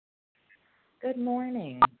Good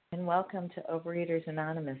morning, and welcome to Overeaters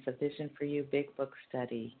Anonymous, a Vision for You Big Book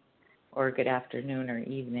Study, or good afternoon or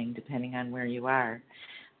evening, depending on where you are.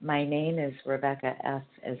 My name is Rebecca F.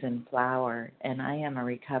 as in flower, and I am a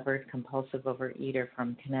recovered compulsive overeater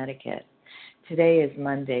from Connecticut. Today is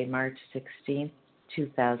Monday, March 16th,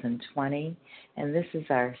 2020, and this is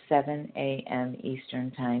our 7 a.m.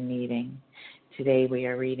 Eastern Time meeting. Today we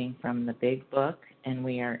are reading from the Big Book, and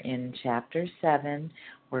we are in Chapter 7,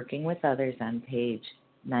 Working with Others on page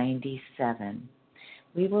 97.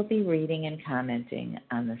 We will be reading and commenting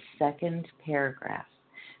on the second paragraph,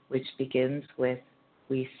 which begins with,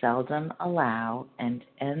 "We seldom allow," and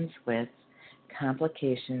ends with,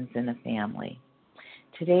 "Complications in a family."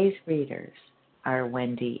 Today's readers are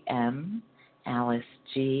Wendy M., Alice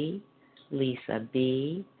G., Lisa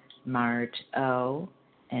B., Marge O.,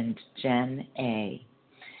 and Jen A.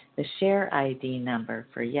 The share ID number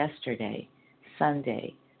for yesterday,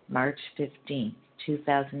 Sunday, March 15th,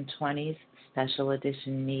 2020's special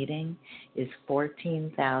edition meeting is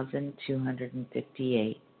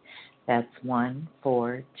 14,258. That's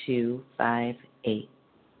 14258.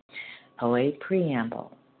 OA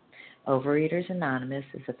Preamble. Overeaters Anonymous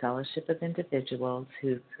is a fellowship of individuals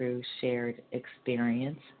who, through shared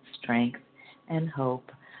experience, strength, and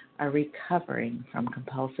hope, are recovering from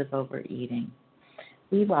compulsive overeating.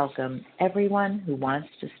 We welcome everyone who wants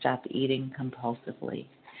to stop eating compulsively.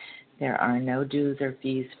 There are no dues or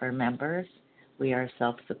fees for members. We are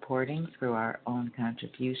self-supporting through our own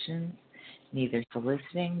contributions, neither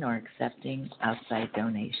soliciting nor accepting outside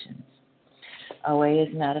donations. OA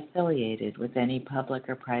is not affiliated with any public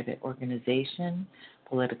or private organization,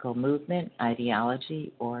 political movement,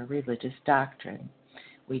 ideology, or religious doctrine.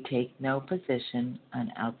 We take no position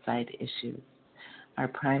on outside issues. Our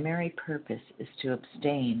primary purpose is to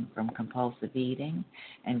abstain from compulsive eating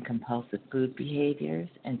and compulsive food behaviors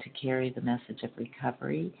and to carry the message of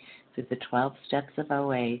recovery through the 12 steps of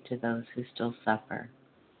OA to those who still suffer.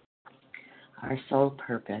 Our sole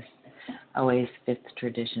purpose. OA's fifth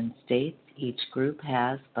tradition states each group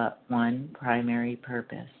has but one primary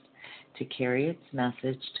purpose, to carry its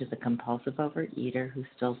message to the compulsive overeater who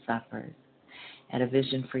still suffers. At a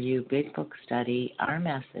Vision for You Big Book Study, our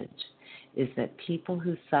message is that people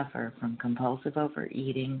who suffer from compulsive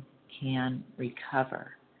overeating can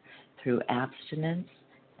recover through abstinence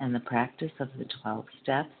and the practice of the 12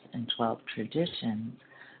 steps and 12 traditions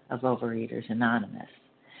of Overeaters Anonymous.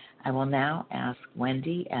 I will now ask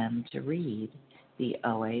Wendy M. to read the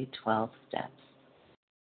OA 12 steps.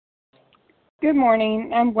 Good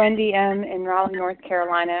morning. I'm Wendy M. in Raleigh, North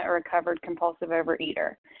Carolina, a recovered compulsive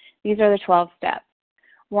overeater. These are the 12 steps.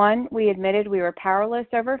 1, we admitted we were powerless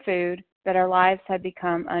over food, that our lives had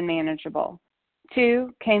become unmanageable.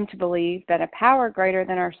 2, came to believe that a power greater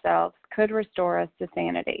than ourselves could restore us to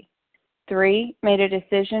sanity. 3, made a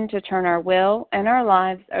decision to turn our will and our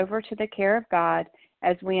lives over to the care of God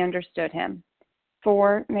as we understood Him.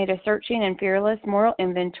 4, made a searching and fearless moral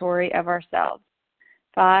inventory of ourselves.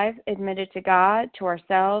 5, admitted to God, to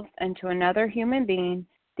ourselves, and to another human being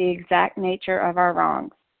the exact nature of our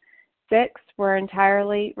wrongs. 6, we're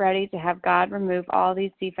entirely ready to have God remove all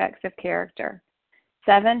these defects of character.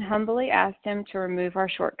 7, humbly asked Him to remove our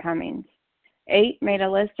shortcomings. 8, made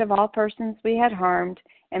a list of all persons we had harmed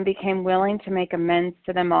and became willing to make amends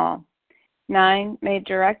to them all. 9, made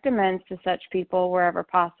direct amends to such people wherever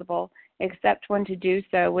possible, except when to do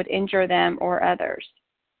so would injure them or others.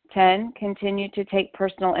 10, continued to take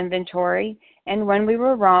personal inventory, and when we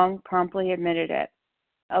were wrong, promptly admitted it.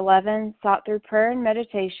 11, sought through prayer and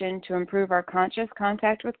meditation to improve our conscious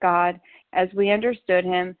contact with God as we understood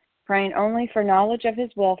Him, praying only for knowledge of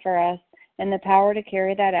His will for us and the power to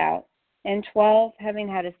carry that out. And 12, having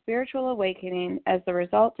had a spiritual awakening as the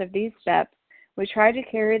result of these steps, we try to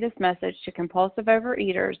carry this message to compulsive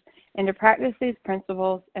overeaters and to practice these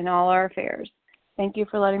principles in all our affairs. Thank you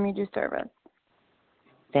for letting me do service.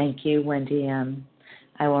 Thank you, Wendy M.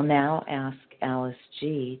 I will now ask Alice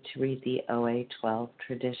G. to read the OA 12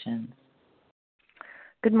 traditions.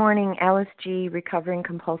 Good morning, Alice G., recovering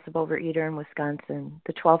compulsive overeater in Wisconsin.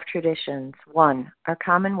 The 12 traditions. 1, our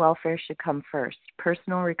common welfare should come first.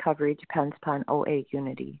 Personal recovery depends upon OA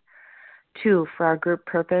unity. 2, for our group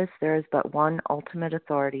purpose, there is but one ultimate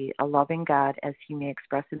authority, a loving God as He may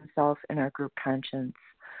express Himself in our group conscience.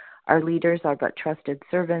 Our leaders are but trusted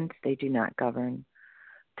servants, they do not govern.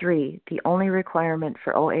 3, the only requirement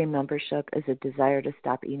for OA membership is a desire to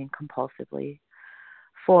stop eating compulsively.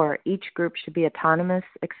 4, each group should be autonomous,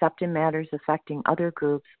 except in matters affecting other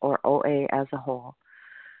groups or OA as a whole.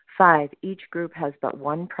 5, each group has but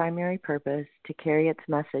one primary purpose, to carry its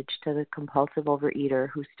message to the compulsive overeater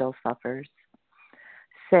who still suffers.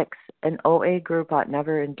 6. An OA group ought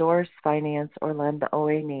never endorse, finance, or lend the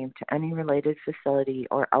OA name to any related facility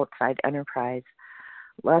or outside enterprise,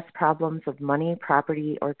 lest problems of money,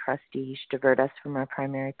 property, or prestige divert us from our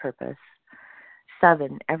primary purpose.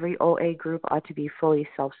 7. Every OA group ought to be fully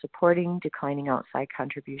self-supporting, declining outside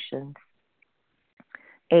contributions.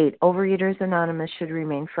 8. Overeaters Anonymous should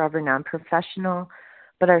remain forever non-professional,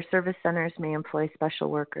 but our service centers may employ special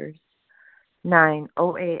workers. 9.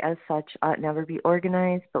 OA as such ought never be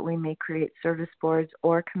organized, but we may create service boards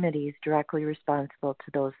or committees directly responsible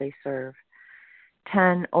to those they serve.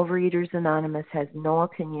 10. Overeaters Anonymous has no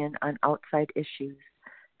opinion on outside issues.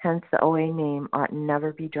 Hence, the OA name ought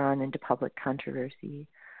never be drawn into public controversy.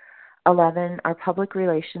 11. Our public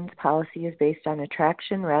relations policy is based on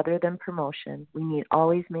attraction rather than promotion. We need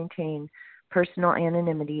always maintain personal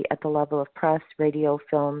anonymity at the level of press, radio,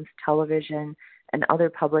 films, television, and other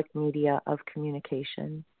public media of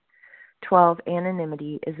communication. 12.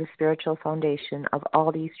 Anonymity is the spiritual foundation of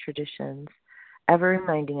all these traditions, ever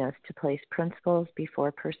reminding us to place principles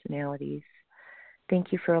before personalities.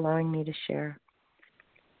 Thank you for allowing me to share.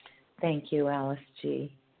 Thank you, Alice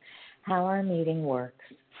G. How our meeting works.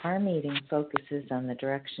 Our meeting focuses on the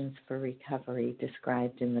directions for recovery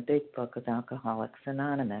described in the Big Book of Alcoholics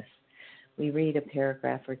Anonymous. We read a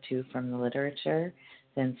paragraph or two from the literature,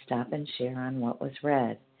 then stop and share on what was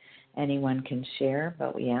read. Anyone can share,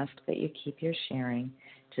 but we ask that you keep your sharing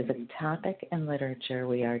to the topic and literature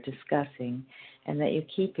we are discussing, and that you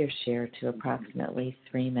keep your share to approximately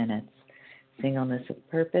 3 minutes. Singleness of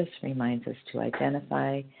purpose reminds us to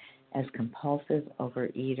identify as compulsive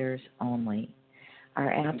overeaters only. Our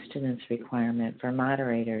abstinence requirement for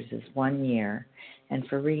moderators is 1 year, and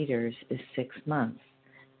for readers is 6 months.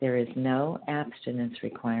 There is no abstinence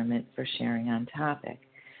requirement for sharing on topic.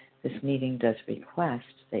 This meeting does request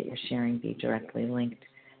that your sharing be directly linked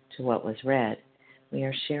to what was read. We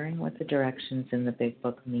are sharing what the directions in the Big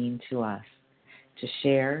Book mean to us. To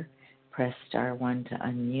share, press star 1 to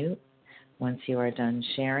unmute. Once you are done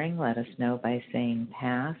sharing, let us know by saying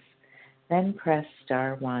pass. Then press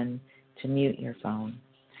star 1 to mute your phone.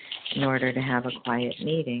 In order to have a quiet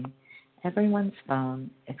meeting, everyone's phone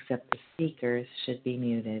except the speaker's should be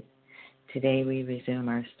muted. Today we resume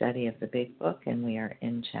our study of the Big Book, and we are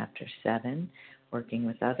in Chapter 7, Working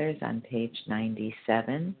with Others, on page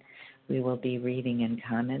 97. We will be reading and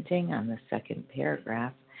commenting on the second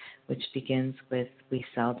paragraph, which begins with "We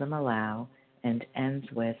seldom allow" and ends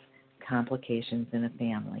with "Complications in a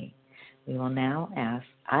family."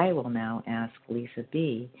 I will now ask Lisa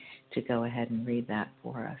B. to go ahead and read that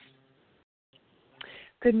for us.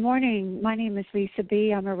 Good morning. My name is Lisa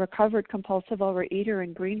B. I'm a recovered compulsive overeater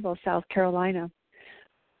in Greenville, South Carolina.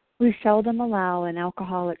 We seldom allow an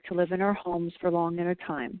alcoholic to live in our homes for long at a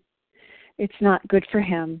time. It's not good for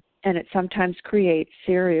him, and it sometimes creates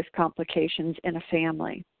serious complications in a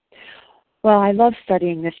family. Well, I love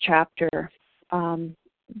studying this chapter.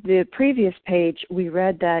 The previous page, we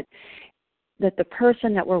read that the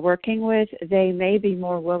person that we're working with, they may be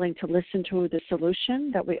more willing to listen to the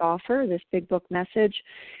solution that we offer, this Big Book message,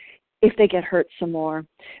 if they get hurt some more.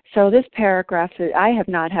 So this paragraph, I have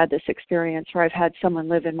not had this experience where I've had someone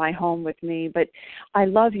live in my home with me, but I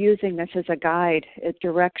love using this as a guide, a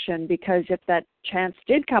direction, because if that chance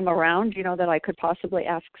did come around, that I could possibly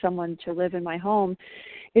ask someone to live in my home,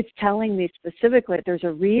 it's telling me specifically that there's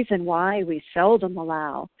a reason why we seldom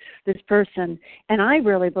allow this person. And I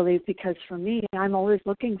really believe because for me, I'm always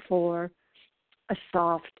looking for a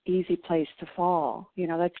soft, easy place to fall.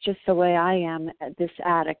 That's just the way I am, this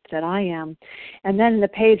addict that I am. And then the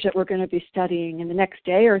page that we're going to be studying in the next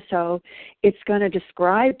day or so, it's going to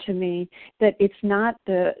describe to me that it's not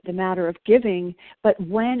the matter of giving, but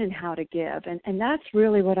when and how to give. And that's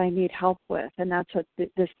really what I need help with. And that's what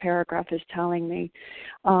this paragraph is telling me.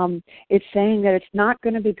 It's saying that it's not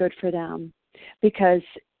going to be good for them because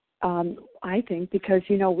I think because,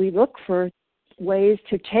 we look for ways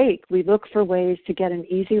to take. We look for ways to get an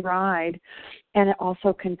easy ride, and it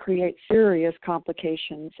also can create serious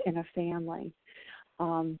complications in a family.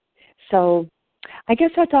 So I guess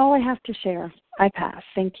that's all I have to share. I pass.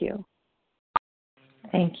 Thank you.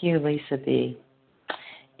 Thank you, Lisa B.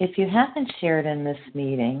 If you haven't shared in this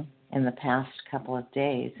meeting in the past couple of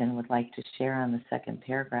days and would like to share on the second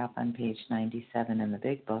paragraph on page 97 in the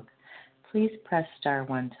Big Book, please press star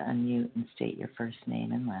 1 to unmute and state your first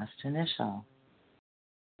name and last initial.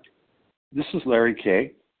 This is Larry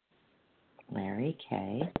K. Larry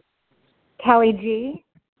K. Kelly G.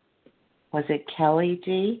 Was it Kelly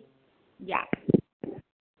G? Yeah.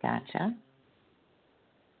 Gotcha.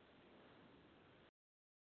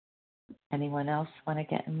 Anyone else want to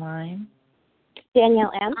get in line?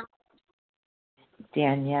 Danielle M.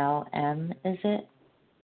 Danielle M., is it?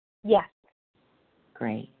 Yes.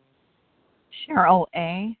 Great. Cheryl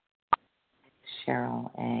A. Cheryl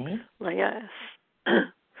A. Leah S.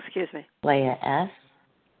 Excuse me. Leah S.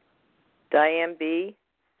 Diane B.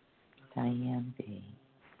 Diane B.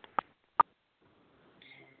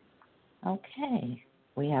 Okay.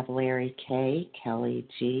 We have Larry K., Kelly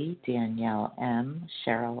G., Danielle M.,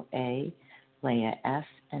 Cheryl A., Leah S.,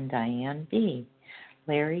 and Diane B.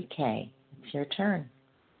 Larry K., it's your turn.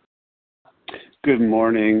 Good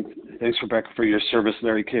morning. Thanks, Rebecca, for your service.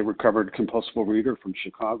 Larry K., recovered compulsive overeater from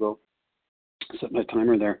Chicago. Set my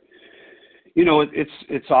timer there. You know,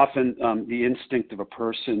 it's often the instinct of a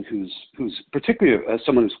person who's particularly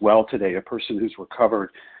someone who's well today, a person who's recovered,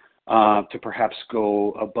 to perhaps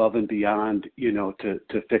go above and beyond, you know, to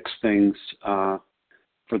fix things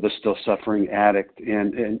for the still suffering addict.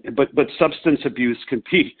 But substance abuse can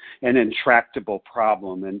be an intractable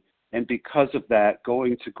problem, and because of that,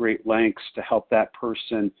 going to great lengths to help that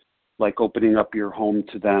person, like opening up your home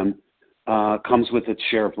to them, comes with its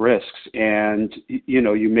share of risks. And, you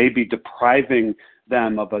know, you may be depriving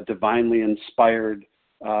them of a divinely inspired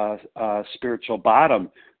spiritual bottom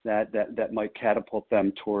that might catapult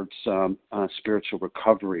them towards spiritual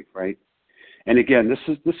recovery, right? And again, this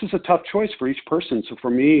is a tough choice for each person. So for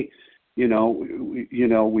me, we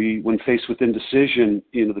when faced with indecision,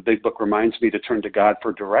 you know, the Big Book reminds me to turn to God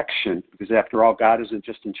for direction, because after all, God isn't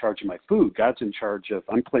just in charge of my food. God's in charge of,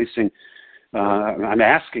 I'm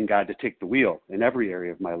asking God to take the wheel in every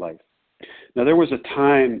area of my life. Now, there was a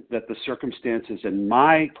time that the circumstances in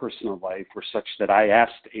my personal life were such that I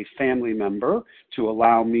asked a family member to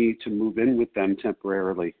allow me to move in with them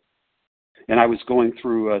temporarily. And I was going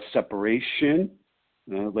through a separation,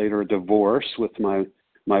 later a divorce with my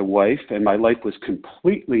wife, and my life was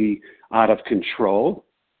completely out of control.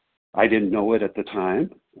 I didn't know it at the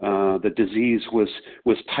time. The disease was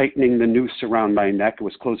tightening the noose around my neck. It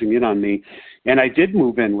was closing in on me. And I did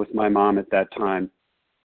move in with my mom at that time.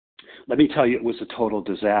 Let me tell you, it was a total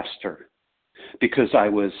disaster, because I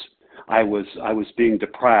was being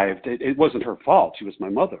deprived. It wasn't her fault. She was my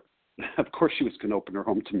mother. Of course she was going to open her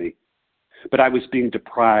home to me. But I was being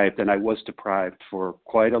deprived, and I was deprived for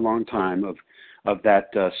quite a long time of that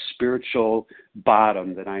spiritual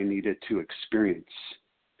bottom that I needed to experience.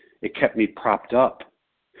 It kept me propped up.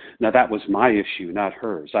 Now, that was my issue, not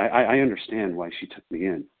hers. I understand why she took me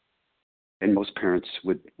in. And most parents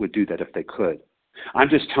would do that if they could. I'm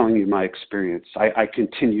just telling you my experience. I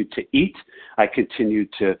continued to eat. I continued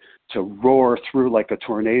to roar through like a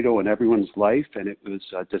tornado in everyone's life, and it was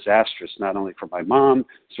disastrous, not only for my mom,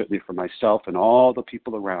 certainly for myself and all the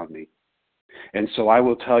people around me. And so I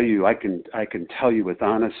will tell you, I can tell you with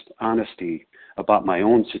honesty about my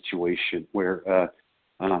own situation, where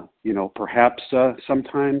perhaps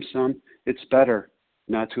sometimes it's better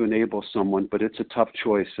not to enable someone, but it's a tough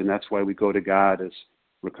choice, and that's why we go to God as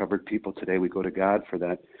recovered people today. We go to God for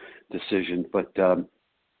that decision. But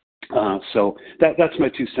so that's my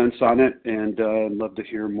 2 cents on it, and I'd love to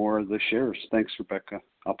hear more of the shares. Thanks, Rebecca.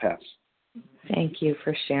 I'll pass. Thank you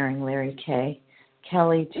for sharing, Larry K.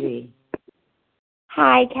 Kelly G.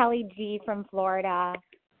 Hi, Kelly G. from Florida.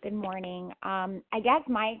 Good morning. I guess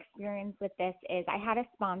my experience with this is I had a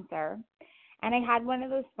sponsor, and I had one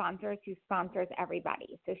of those sponsors who sponsors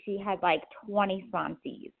everybody. So she had like 20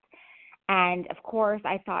 sponsees. And, of course,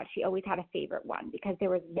 I thought she always had a favorite one, because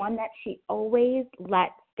there was one that she always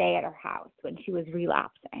let stay at her house when she was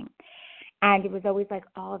relapsing. And it was always like,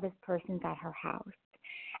 oh, this person's at her house.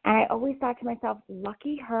 And I always thought to myself,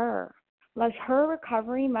 lucky her. Like, her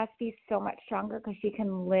recovery must be so much stronger because she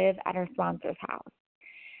can live at her sponsor's house.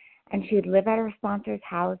 And she would live at her sponsor's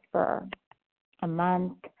house for a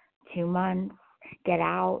month, 2 months, get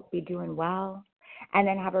out, be doing well, and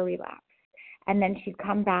then have a relapse. And then she'd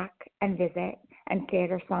come back and visit and stay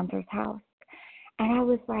at her sponsor's house. And I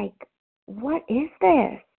was like, what is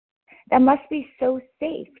this? That must be so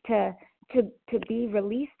safe to be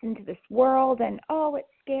released into this world, and, oh, it's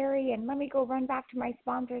scary, and let me go run back to my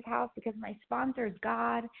sponsor's house because my sponsor is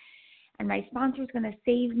God, and my sponsor is going to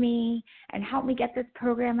save me and help me get this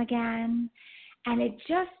program again. And it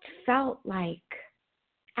just felt like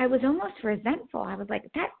I was almost resentful. I was like,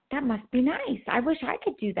 that must be nice. I wish I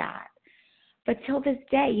could do that. But till this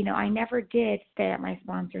day, I never did stay at my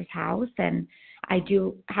sponsor's house, and I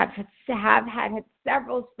do have had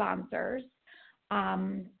several sponsors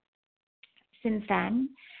since then.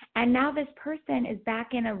 And now this person is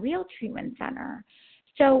back in a real treatment center.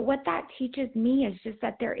 So what that teaches me is just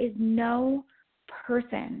that there is no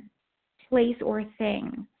person, place, or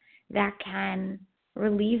thing that can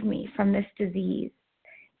relieve me from this disease.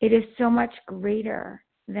 It is so much greater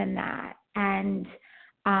than that. And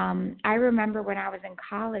I remember when I was in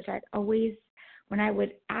college, when I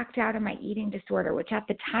would act out of my eating disorder, which at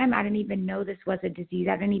the time I didn't even know this was a disease.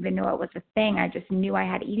 I didn't even know it was a thing. I just knew I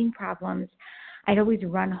had eating problems. I'd always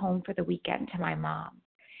run home for the weekend to my mom.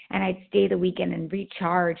 And I'd stay the weekend and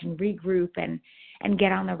recharge and regroup and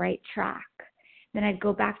get on the right track. Then I'd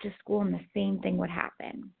go back to school and the same thing would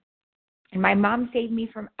happen. And my mom saved me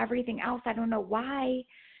from everything else. I don't know why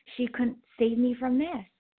she couldn't save me from this.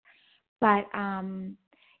 But,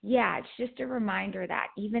 it's just a reminder that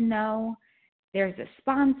even though there's a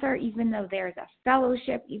sponsor, even though there's a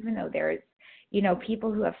fellowship, even though there's,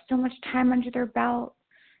 people who have so much time under their belt,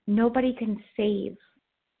 nobody can save,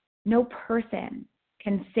 no person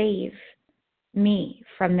can save me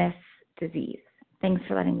from this disease. Thanks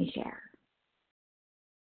for letting me share.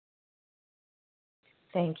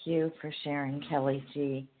 Thank you for sharing, Kelly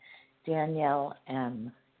G. Danielle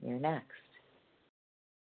M., you're next.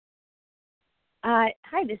 Hi,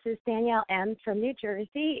 this is Danielle M. from New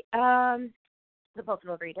Jersey, the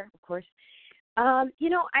Baltimore reader, of course. I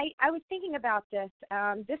was thinking about this.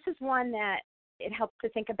 This is one that it helps to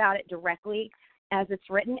think about it directly as it's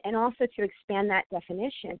written and also to expand that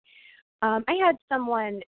definition. I had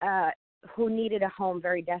someone who needed a home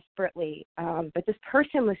very desperately, but this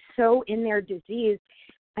person was so in their disease.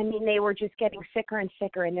 I mean, they were just getting sicker and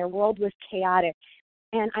sicker, and their world was chaotic.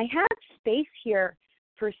 And I had space here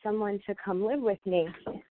for someone to come live with me.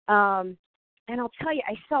 And I'll tell you,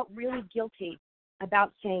 I felt really guilty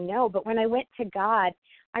about saying no. But when I went to God,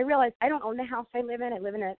 I realized I don't own the house I live in. I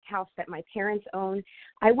live in a house that my parents own.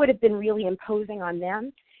 I would have been really imposing on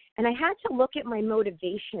them. And I had to look at my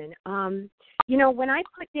motivation. When I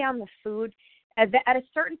put down the food, at a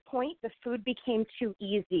certain point, the food became too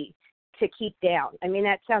easy to keep down. I mean,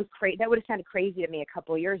 that sounds crazy. That would have sounded crazy to me a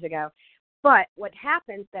couple of years ago. But what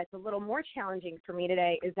happens that's a little more challenging for me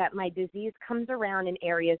today is that my disease comes around in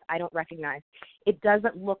areas I don't recognize. It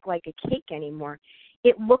doesn't look like a cake anymore.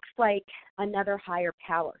 It looks like another higher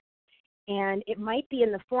power. And it might be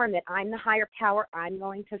in the form that I'm the higher power, I'm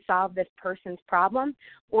going to solve this person's problem,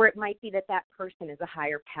 or it might be that that person is a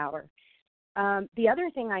higher power. The other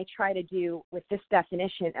thing I try to do with this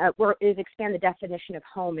definition is expand the definition of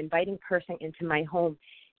home, inviting person into my home.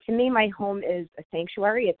 To me, my home is a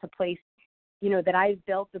sanctuary. It's a place that I've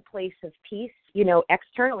built, a place of peace.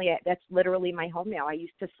 Externally, that's literally my home now. I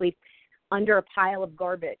used to sleep under a pile of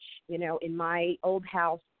garbage, in my old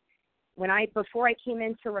house. Before I came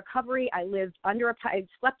into recovery, I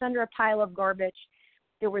slept under a pile of garbage.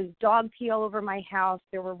 There was dog pee all over my house.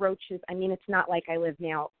 There were roaches. I mean, it's not like I live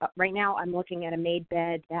now. Right now, I'm looking at a made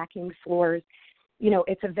bed, vacuum floors.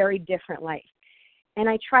 It's a very different life. And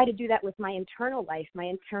I try to do that with my internal life, my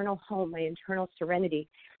internal home, my internal serenity.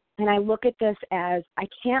 And I look at this as I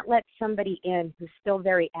can't let somebody in who's still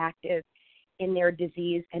very active in their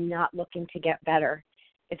disease and not looking to get better.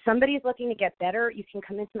 If somebody is looking to get better, you can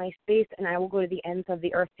come into my space and I will go to the ends of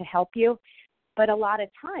the earth to help you. But a lot of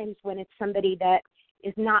times when it's somebody that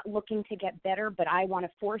is not looking to get better, but I want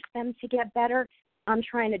to force them to get better, I'm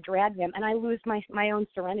trying to drag them, and I lose my own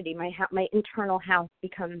serenity. My internal house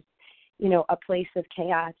becomes, a place of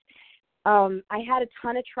chaos. I had a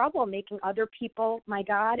ton of trouble making other people my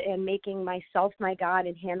God and making myself my God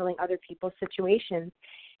and handling other people's situations.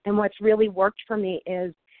 And what's really worked for me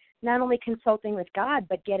is not only consulting with God,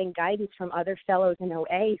 but getting guidance from other fellows in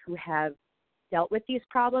OA who have dealt with these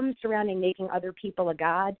problems surrounding making other people a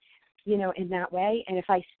God, in that way. And if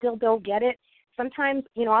I still don't get it, sometimes,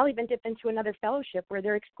 I'll even dip into another fellowship where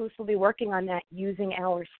they're exclusively working on that using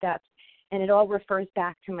our steps. And it all refers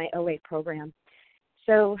back to my OA program.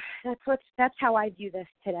 So that's how I view this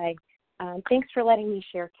today. Thanks for letting me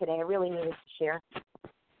share today. I really needed to share.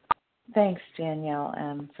 Thanks, Danielle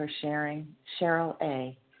for sharing. Cheryl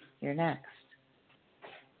A., you're next.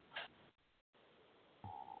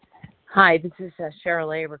 Hi, this is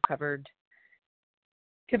Cheryl A., recovered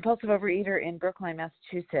compulsive overeater in Brookline,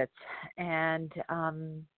 Massachusetts. And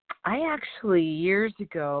I actually, years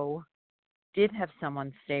ago, did have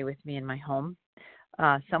someone stay with me in my home.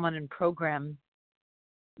 Someone in program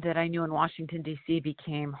that I knew in Washington, D.C.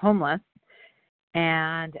 became homeless,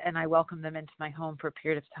 and I welcomed them into my home for a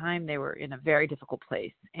period of time. They were in a very difficult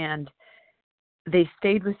place, and they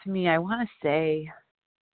stayed with me, I want to say,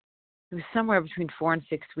 it was somewhere between 4 and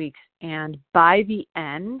 6 weeks, and by the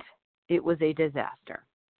end, it was a disaster.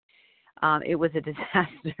 It was a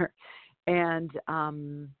disaster, and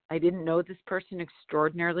I didn't know this person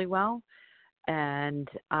extraordinarily well, and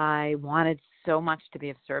I wanted so much to be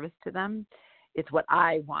of service to them. It's what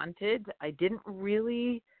I wanted. I didn't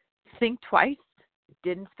really think twice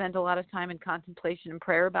didn't spend a lot of time in contemplation and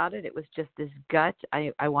prayer about it. It was just this gut.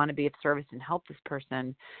 I want to be of service and help this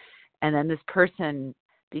person. And then this person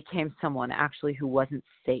became someone actually who wasn't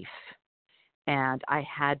safe. And I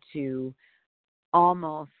had to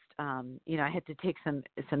almost, I had to take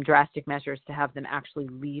some drastic measures to have them actually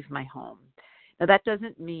leave my home. Now, that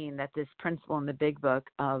doesn't mean that this principle in the Big Book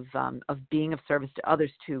of being of service to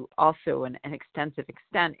others to also an extensive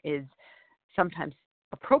extent is sometimes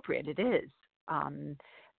appropriate. It is.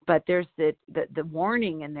 But there's the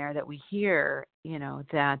warning in there that we hear,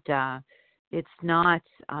 that it's not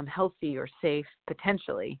healthy or safe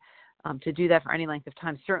potentially to do that for any length of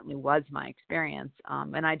time. Certainly was my experience.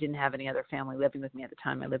 And I didn't have any other family living with me at the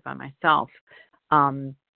time. I lived by myself.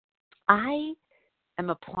 I am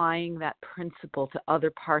applying that principle to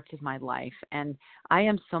other parts of my life. And I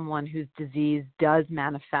am someone whose disease does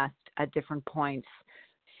manifest at different points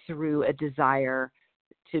through a desire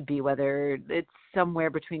to be, whether it's somewhere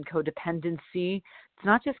between codependency. It's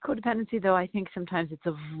not just codependency, though. I think sometimes it's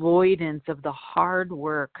avoidance of the hard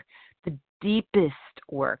work, the deepest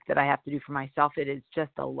work that I have to do for myself. It is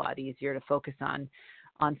just a lot easier to focus on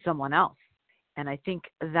someone else. And I think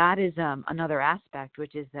that is another aspect,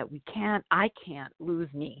 which is that I can't lose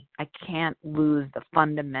me. I can't lose the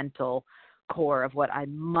fundamental core of what I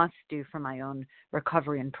must do for my own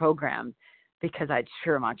recovery and program, because I'd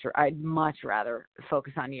much rather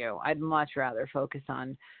focus on you. I'd much rather focus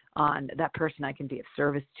on that person I can be of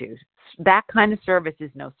service to. That kind of service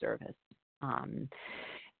is no service.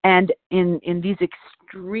 And in these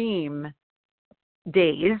extreme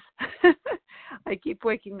days, I keep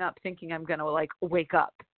waking up thinking I'm going to wake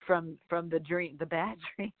up from the dream, the bad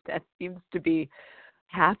dream that seems to be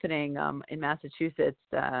happening in Massachusetts.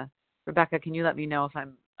 Rebecca, can you let me know if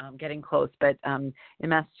I'm getting close? But in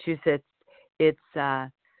Massachusetts, it's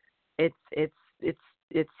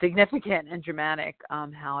significant and dramatic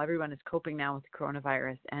how everyone is coping now with the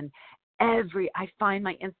coronavirus. And I find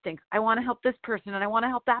my instincts. I want to help this person, and I want to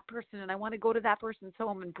help that person, and I want to go to that person's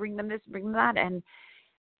home and bring them this, bring them that. And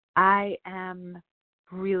I am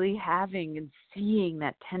really having and seeing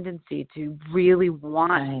that tendency to really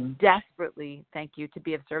want desperately, thank you, to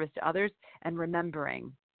be of service to others, and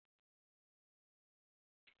remembering,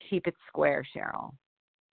 keep it square, Cheryl.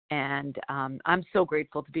 And I'm so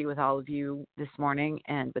grateful to be with all of you this morning.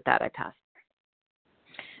 And with that, I pass.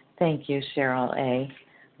 Thank you, Cheryl A.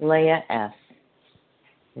 Leah S.,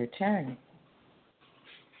 your turn.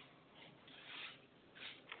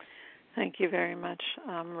 Thank you very much,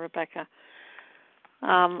 Rebecca.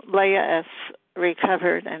 Leah S.,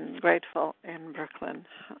 recovered and grateful in Brooklyn,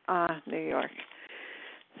 New York.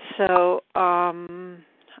 So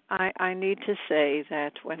I need to say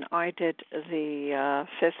that when I did the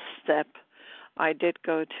fifth step, I did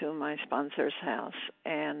go to my sponsor's house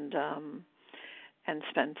and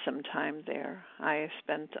spent some time there. I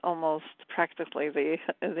spent almost practically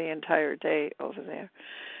the entire day over there.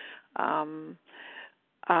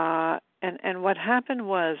 And what happened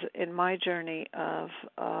was, in my journey of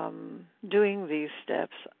doing these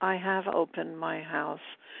steps, I have opened my house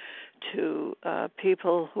to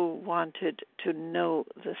people who wanted to know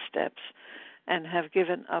the steps and have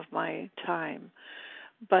given of my time.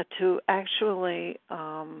 But to actually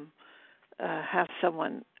have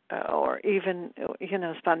someone or even,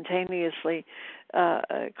 spontaneously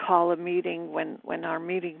call a meeting when our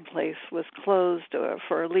meeting place was closed or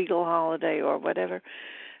for a legal holiday or whatever,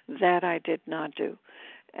 that I did not do.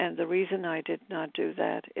 And the reason I did not do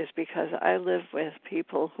that is because I live with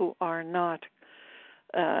people who are not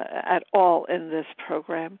at all in this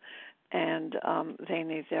program, and they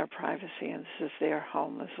need their privacy, and this is their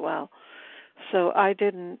home as well. So I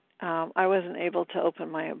wasn't able to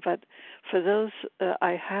open but for those,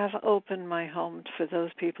 I have opened my home for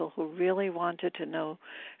those people who really wanted to know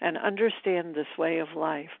and understand this way of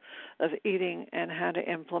life, of eating and how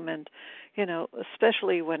to implement,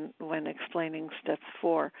 especially when explaining step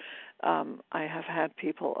 4. I have had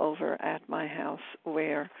people over at my house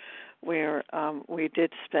where we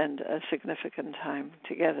did spend a significant time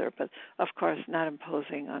together, but of course not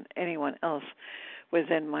imposing on anyone else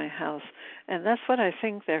within my house. And that's what I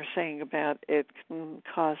think they're saying about it can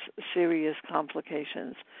cause serious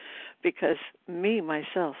complications, because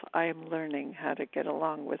myself, I am learning how to get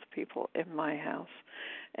along with people in my house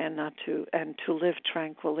and to live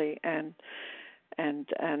tranquilly and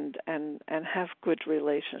have good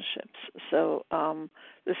relationships. So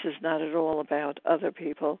this is not at all about other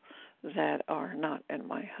people that are not in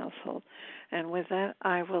my household. And with that,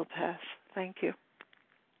 I will pass. Thank you.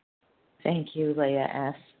 Thank you,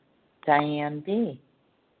 Leah S. Diane B.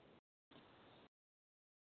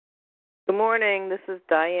 Good morning. This is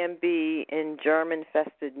Diane B. in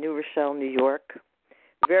German-infested New Rochelle, New York.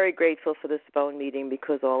 Very grateful for this phone meeting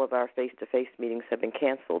because all of our face-to-face meetings have been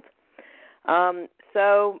canceled.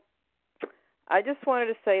 So I just wanted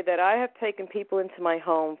to say that I have taken people into my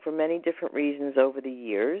home for many different reasons over the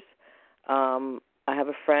years. I have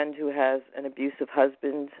a friend who has an abusive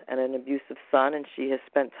husband and an abusive son, and she has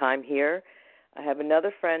spent time here. I have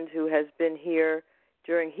another friend who has been here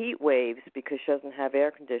during heat waves because she doesn't have air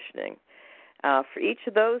conditioning. For each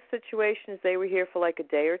of those situations, they were here for like a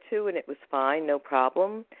day or two, and it was fine, no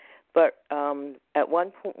problem. But at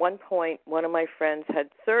one point, one of my friends had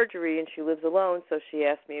surgery, and she lives alone, so she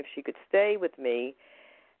asked me if she could stay with me,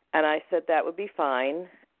 and I said that would be fine.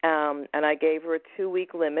 And I gave her a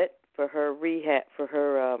 2-week limit for her rehab, for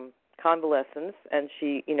her convalescence, and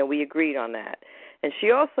we agreed on that. And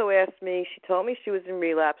she also asked me, she told me she was in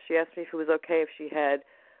relapse. She asked me if it was okay if she had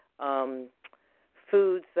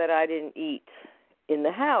foods that I didn't eat in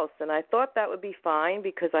the house, and I thought that would be fine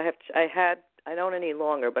because I don't any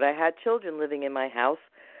longer, but I had children living in my house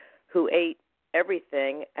who ate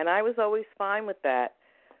everything, and I was always fine with that.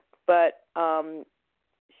 But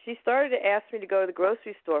she started to ask me to go to the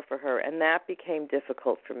grocery store for her, and that became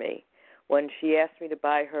difficult for me. When she asked me to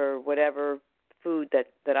buy her whatever food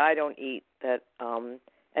that I don't eat, that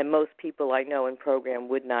and most people I know in program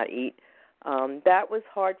would not eat, that was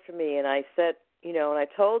hard for me. And I said, and I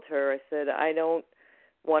told her, I said, I don't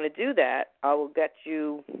want to do that. I will get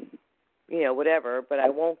you, whatever, but I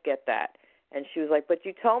won't get that. And she was like, but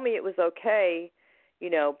you told me it was okay,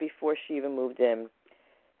 before she even moved in.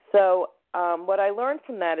 So what I learned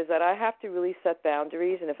from that is that I have to really set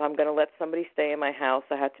boundaries, and if I'm going to let somebody stay in my house,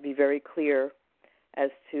 I have to be very clear as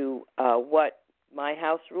to what my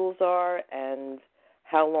house rules are and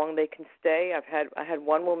how long they can stay. I had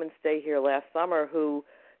one woman stay here last summer who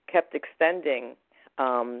kept extending,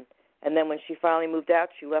 and then when she finally moved out,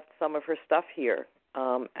 she left some of her stuff here,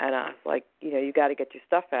 and I was like, you got to get your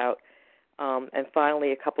stuff out. And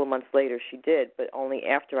finally, a couple of months later, she did, but only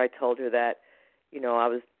after I told her that, I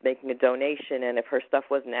was making a donation, and if her stuff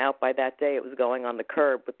wasn't out by that day, it was going on the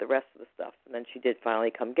curb with the rest of the stuff, and then she did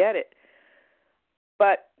finally come get it.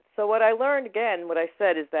 But so what I learned, again, what I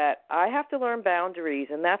said is that I have to learn boundaries,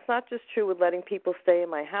 and that's not just true with letting people stay in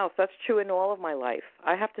my house. That's true in all of my life.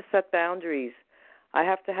 I have to set boundaries. I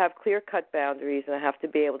have to have clear-cut boundaries, and I have to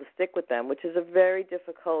be able to stick with them, which is a very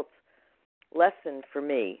difficult lesson for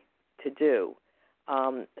me to do.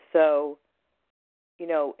 So,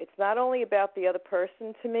 it's not only about the other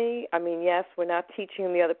person to me. I mean, yes, we're not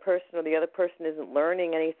teaching the other person, or the other person isn't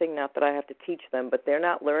learning anything, not that I have to teach them, but they're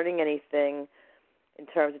not learning anything in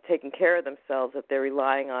terms of taking care of themselves if they're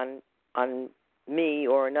relying on me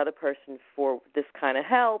or another person for this kind of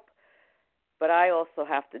help. But I also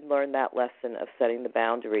have to learn that lesson of setting the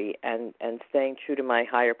boundary and staying true to my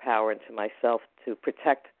higher power and to myself to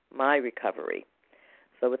protect my recovery.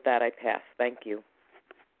 So with that, I pass. Thank you.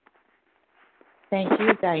 Thank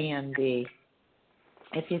you, Diane B.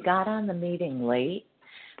 If you got on the meeting late,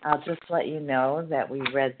 I'll just let you know that we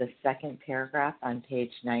read the second paragraph on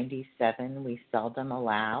page 97, we seldom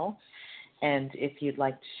allow. And if you'd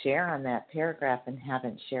like to share on that paragraph and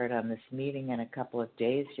haven't shared on this meeting in a couple of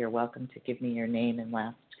days, you're welcome to give me your name and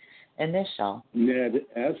last initial. Ned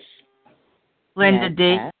S. Linda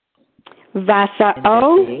D. S. Vasa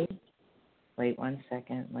O. D. Wait 1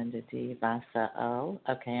 second. Linda D. Vasa O.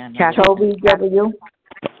 Okay, I'm Toby W.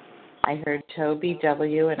 I heard Toby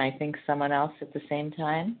W. and I think someone else at the same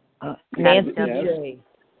time. Nancy J.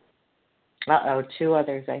 Uh-oh, 2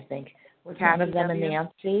 others, I think. Was one of them a W.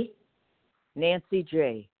 Nancy? Nancy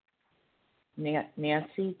J.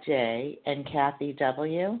 Nancy J. and Kathy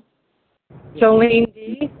W. Celine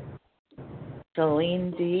D.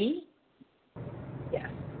 Celine D. Yes.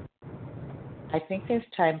 I think there's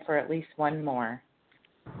time for at least one more.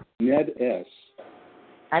 Ned S.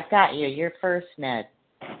 I've got you. You're first, Ned.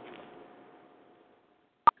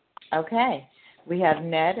 Okay. We have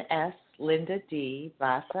Ned S., Linda D.,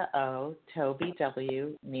 Vasa O., Toby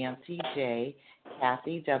W., Nancy J.,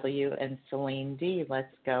 Kathy W., and Celine D.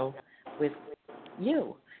 Let's go with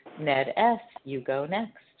you. Ned S., you go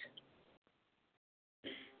next.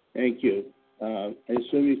 Thank you. I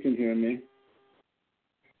assume you can hear me?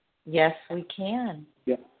 Yes, we can.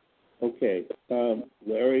 Yeah. Okay.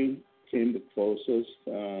 Larry came the closest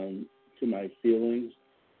to my feelings.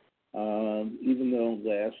 Even though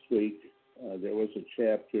last week there was a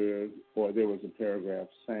chapter, or there was a paragraph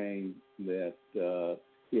saying that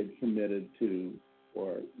he had committed to,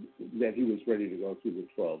 or that he was ready to go through the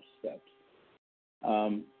 12 steps.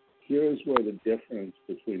 here's where the difference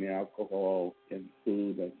between alcohol and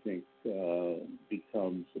food, I think,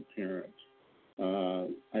 becomes apparent. I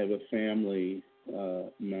have a family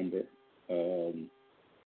member,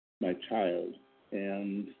 my child,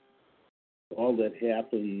 and all that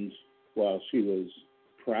happened while she was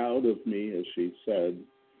proud of me, as she said,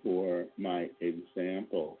 for my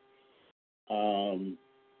example.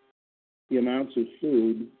 The amounts of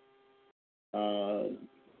food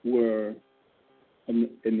were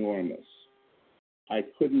enormous. I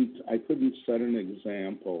couldn't set an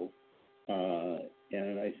example,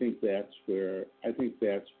 and I think that's where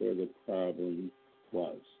the problem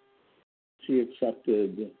was. She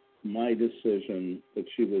accepted my decision, but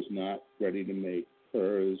she was not ready to make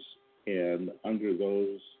hers, and under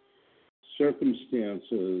those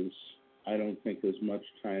circumstances, I don't think as much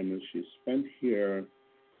time as she spent here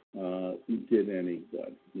did any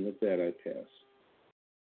good. And with that, I pass.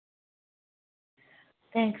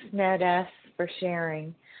 Thanks, Ned S., for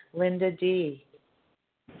sharing. Linda D.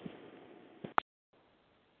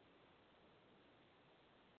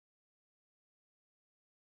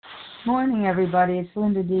 Morning, everybody. It's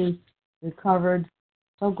Linda D. Recovered.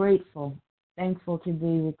 So grateful. Thankful to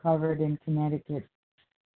be recovered in Connecticut.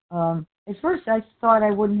 At first, I thought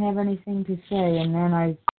I wouldn't have anything to say, and then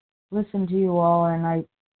I listened to you all, and I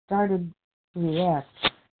started to react.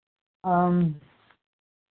 And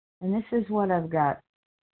this is what I've got.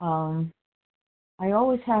 I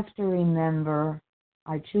always have to remember,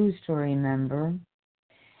 I choose to remember,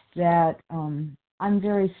 that I'm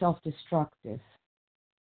very self-destructive.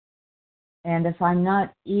 And if I'm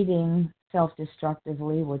not eating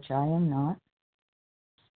self-destructively, which I am not,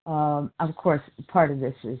 of course, part of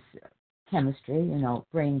this is chemistry,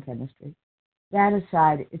 brain chemistry. That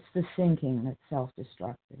aside, it's the thinking that's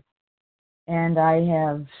self-destructive. And I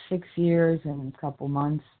have 6 years and a couple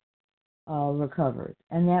months recovered.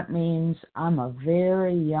 And that means I'm a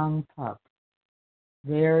very young pup.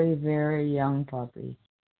 Very, very young puppy.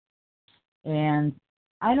 And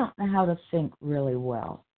I don't know how to think really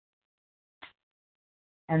well.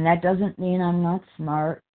 And that doesn't mean I'm not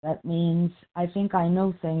smart. That means I think I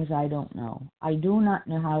know things I don't know. I do not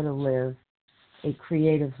know how to live a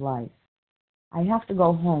creative life. I have to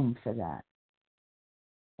go home for that.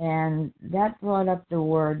 And that brought up the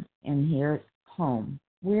word in here, home.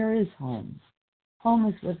 Where is home? Home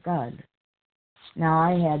is with God. Now,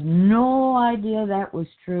 I had no idea that was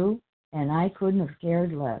true, and I couldn't have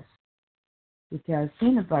cared less, because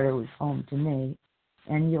peanut butter was home to me.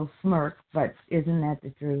 And you'll smirk, but isn't that the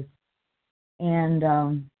truth? And,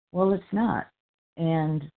 well, it's not.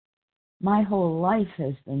 And my whole life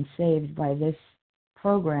has been saved by this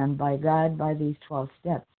program, by God, by these 12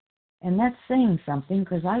 steps. And that's saying something,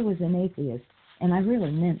 because I was an atheist, and I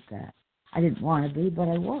really meant that. I didn't want to be, but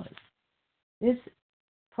I was. This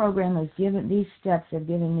program has given, these steps have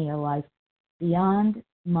given me a life beyond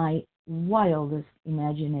my wildest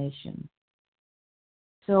imagination.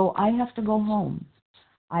 So I have to go home.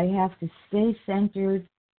 I have to stay centered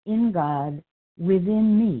in God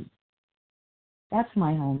within me. That's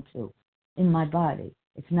my home too, in my body.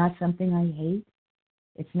 It's not something I hate.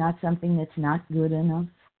 It's not something that's not good enough.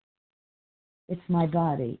 It's my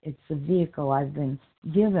body. It's the vehicle I've been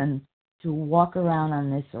given to walk around on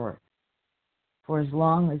this earth for as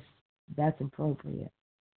long as that's appropriate.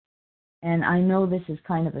 And I know this is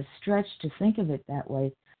kind of a stretch to think of it that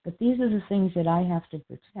way, but these are the things that I have to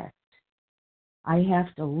protect. I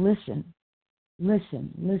have to listen.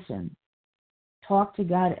 Talk to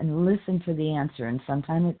God and listen for the answer. And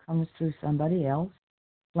sometimes it comes through somebody else,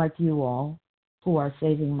 like you all, who are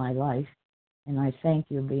saving my life. And I thank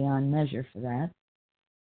you beyond measure for that.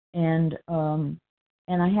 And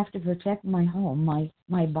I have to protect my home,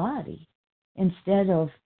 my body, instead of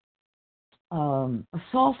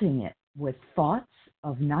assaulting it with thoughts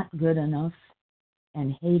of not good enough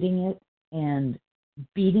and hating it and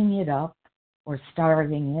beating it up or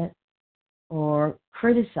starving it or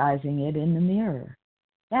criticizing it in the mirror.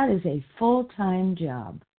 That is a full-time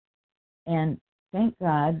job. And thank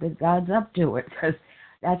God that God's up to it, because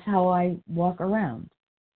that's how I walk around.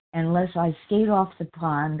 Unless I skate off the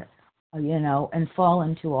pond, and fall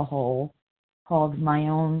into a hole called my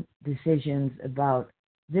own decisions about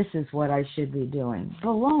this is what I should be doing.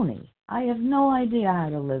 Baloney. I have no idea how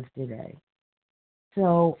to live today.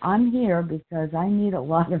 So I'm here because I need a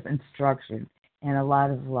lot of instruction and a lot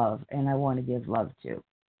of love, and I want to give love too.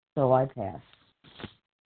 So I pass.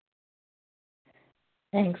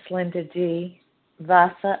 Thanks, Linda D.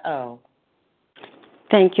 Vasa O.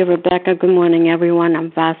 Thank you, Rebecca. Good morning, everyone.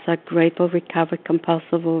 I'm Vasa, grateful, recovered,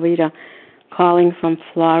 compulsive overeater, calling from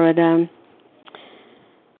Florida.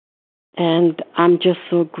 And I'm just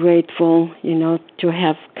so grateful, to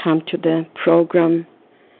have come to the program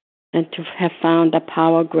and to have found a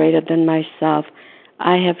power greater than myself.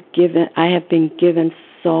 I have been given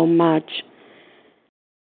so much,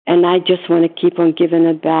 and I just want to keep on giving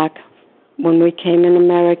it back. When we came in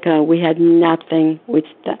America, we had nothing.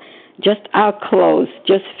 Just our clothes,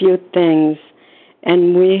 just few things,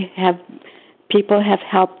 and people have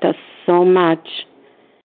helped us so much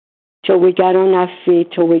till we got on our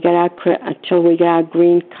feet, till we got our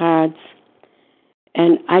green cards.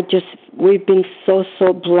 And we've been so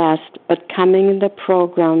blessed. But coming in the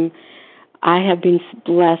program, I have been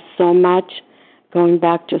blessed so much, going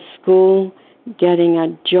back to school, getting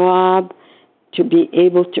a job, to be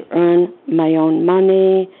able to earn my own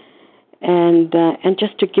money, and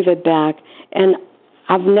just to give it back. And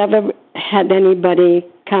I've never had anybody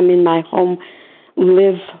come in my home,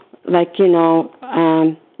 live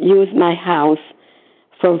use my house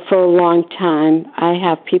for a long time. I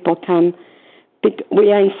have people come.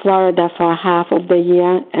 We are in Florida for half of the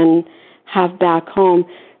year and half back home.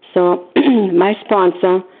 So my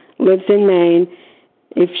sponsor lives in Maine.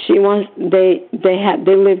 If she wants, they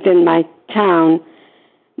lived in my town,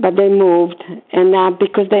 but they moved, and now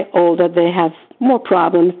because they're older, they have more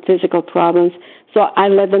problems, physical problems. So I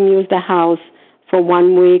let them use the house for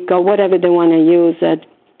 1 week or whatever they want to use it.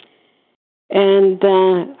 And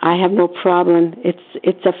I have no problem.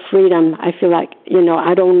 It's a freedom. I feel like,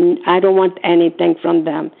 I don't want anything from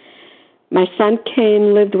them. My son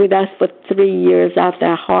came, lived with us for 3 years after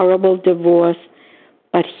a horrible divorce,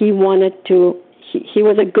 but he wanted to. He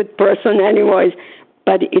was a good person, anyways.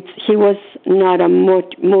 But he was not a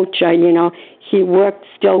moocher, He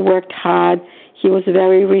still worked hard. He was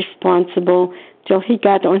very responsible till he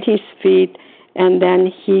got on his feet, and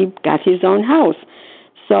then he got his own house.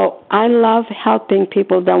 So I love helping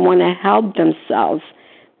people that want to help themselves.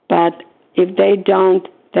 But if they don't,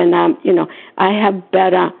 then I have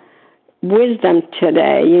better wisdom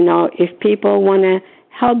today. If people want to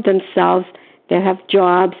help themselves, they have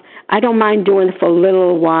jobs. I don't mind doing it for a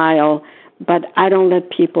little while, but I don't let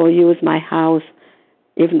people use my house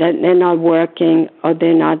if they're not working or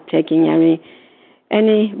they're not taking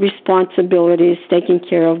any responsibilities, taking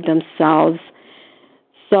care of themselves.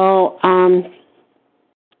 So I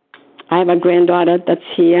have a granddaughter that's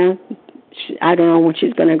here. I don't know when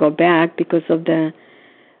she's going to go back because of the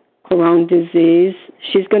Crohn's disease.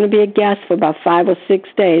 She's going to be a guest for about 5 or 6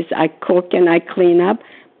 days. I cook and I clean up,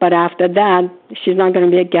 but after that, she's not going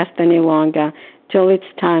to be a guest any longer till it's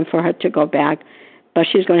time for her to go back. But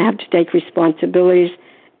she's going to have to take responsibilities,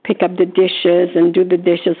 pick up the dishes and do the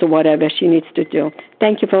dishes or whatever she needs to do.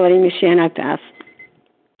 Thank you for letting me share, and I pass.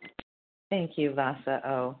 Thank you, Vasa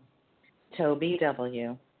O. Toby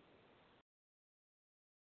W.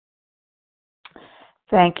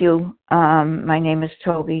 Thank you. My name is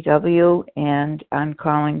Toby W., and I'm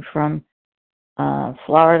calling from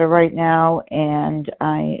Florida right now, and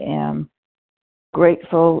I am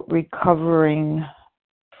grateful, recovering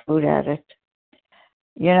food addict.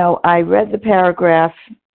 I read the paragraph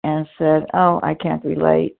and said, I can't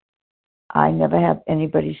relate. I never have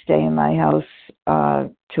anybody stay in my house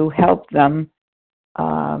to help them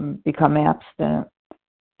become abstinent.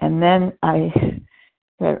 And then I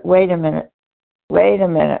said, wait a minute,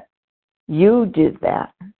 you did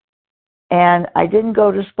that. And I didn't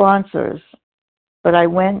go to sponsors, but I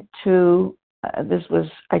went to, I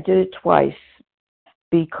did it twice,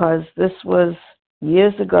 because this was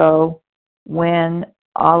years ago when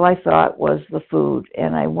all I thought was the food,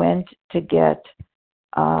 and I went to get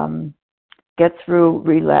through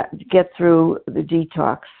the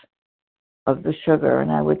detox of the sugar,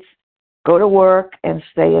 and I would go to work and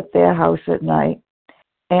stay at their house at night,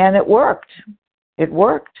 and it worked. It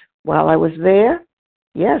worked while I was there.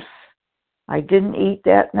 Yes, I didn't eat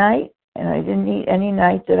that night, and I didn't eat any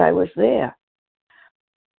night that I was there.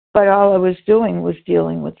 But all I was doing was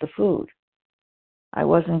dealing with the food. I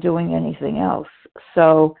wasn't doing anything else.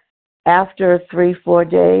 So after 3-4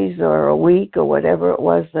 days or a week or whatever it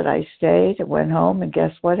was that I stayed, I went home, and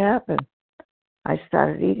guess what happened? I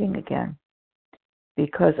started eating again.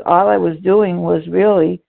 Because all I was doing was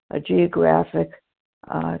really a geographic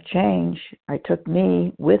change. I took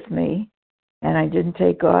me with me, and I didn't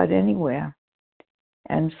take God anywhere.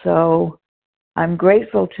 And so I'm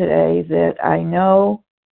grateful today that I know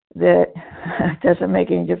that it doesn't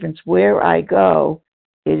make any difference where I go,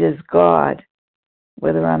 it is God.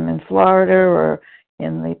 Whether I'm in Florida or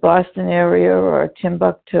in the Boston area or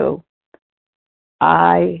Timbuktu,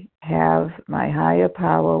 I have my higher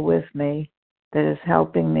power with me that is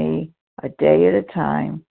helping me a day at a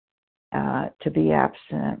time to be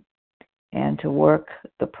abstinent. and to work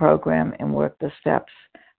the program and work the steps.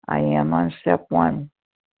 I am on step 1,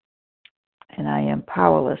 and I am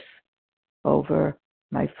powerless over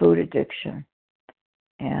my food addiction.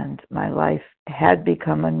 And my life had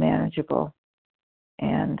become unmanageable.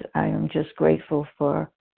 And I am just grateful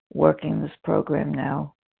for working this program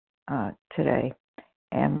now today.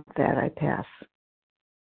 And with that, I pass.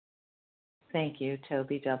 Thank you,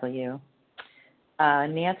 Toby W.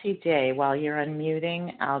 Nancy J., while you're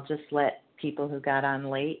unmuting, I'll just let people who got on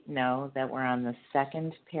late know that we're on the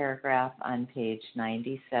second paragraph on page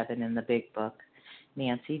 97 in the Big Book.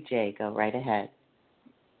 Nancy J., go right ahead.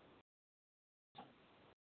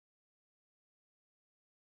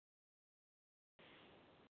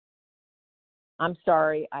 I'm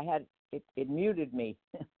sorry, I had it muted me.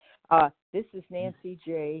 This is Nancy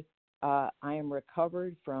J. I am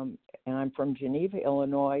recovered and I'm from Geneva,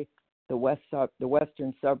 Illinois, the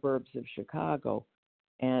western suburbs of Chicago.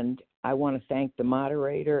 And I want to thank the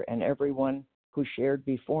moderator and everyone who shared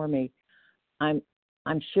before me. I'm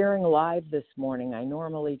sharing live this morning. I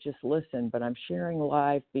normally just listen, but I'm sharing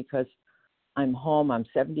live because I'm home. I'm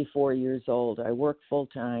 74 years old. I work full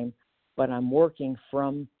time, but I'm working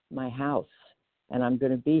from my house. And I'm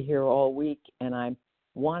going to be here all week, and I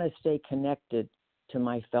want to stay connected to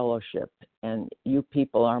my fellowship. And you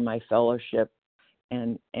people are my fellowship,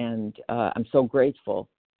 and I'm so grateful.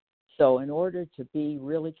 So in order to be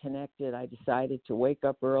really connected, I decided to wake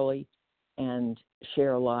up early and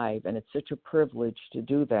share live, and it's such a privilege to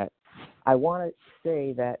do that. I want to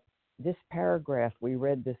say that this paragraph we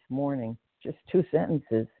read this morning, just 2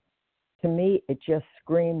 sentences, to me, it just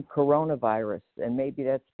screamed coronavirus, and maybe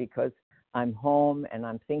that's because I'm home and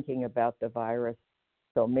I'm thinking about the virus,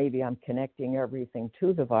 so maybe I'm connecting everything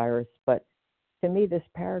to the virus. But to me, this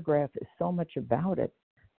paragraph is so much about it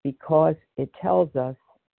because it tells us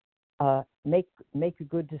make a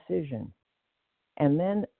good decision. And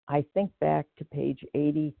then I think back to page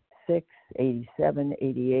 86, 87,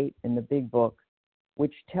 88 in the Big Book,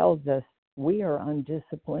 which tells us we are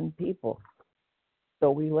undisciplined people. So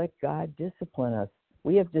we let God discipline us.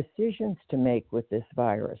 We have decisions to make with this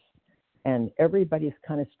virus. And everybody's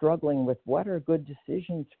kind of struggling with what are good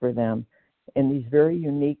decisions for them in these very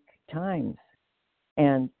unique times.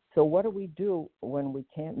 And so what do we do when we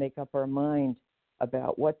can't make up our mind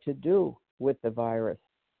about what to do with the virus?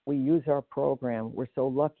 We use our program. We're so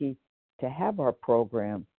lucky to have our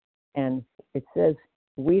program. And it says,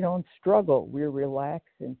 we don't struggle. We relax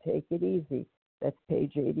and take it easy. That's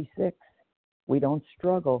page 86. We don't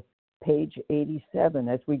struggle. Page 87,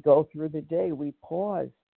 as we go through the day, we pause.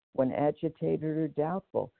 When agitated or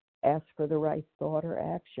doubtful, ask for the right thought or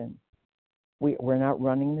action. We're not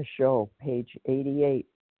running the show. Page 88,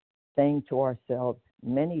 saying to ourselves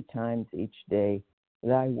many times each day,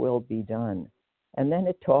 thy will be done. And then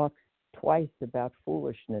it talks twice about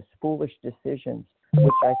foolishness, foolish decisions,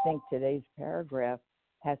 which I think today's paragraph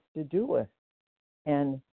has to do with.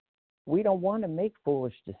 And we don't want to make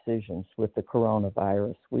foolish decisions with the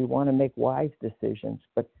coronavirus. We want to make wise decisions,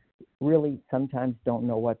 but really sometimes don't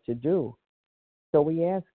know what to do. So we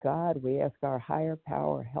ask God, we ask our higher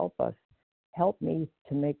power, help us, help me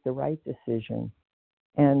to make the right decision.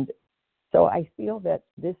 And so I feel that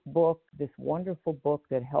this book, this wonderful book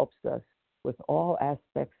that helps us with all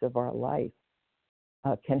aspects of our life,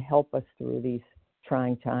 can help us through these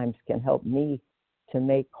trying times, can help me to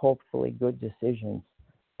make hopefully good decisions.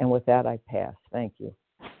 And with that, I pass. Thank you.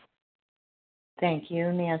 Thank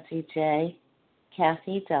you, Nancy J.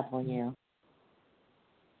 Kathy W.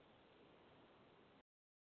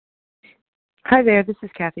 Hi there, this is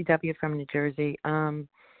Kathy W. from New Jersey.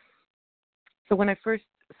 So when I first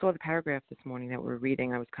saw the paragraph this morning that we're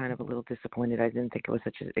reading, I was kind of a little disappointed. I didn't think it was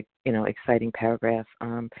such a exciting paragraph.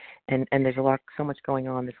 And there's so much going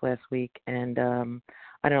on this last week, and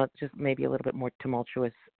I don't know, it's just maybe a little bit more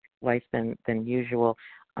tumultuous life than usual.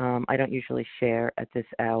 I don't usually share at this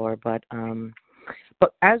hour, but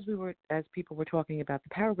as people were talking about the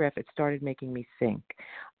paragraph, it started making me think.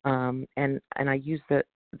 And I use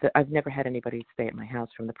I've never had anybody stay at my house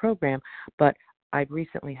from the program, but I've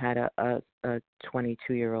recently had a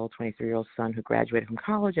 22-year-old, 23-year-old son who graduated from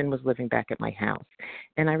college and was living back at my house.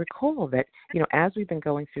 And I recall that, as we've been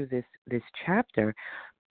going through this chapter,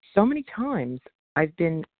 so many times I've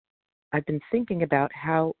been thinking about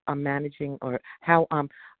how I'm managing or how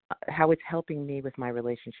it's helping me with my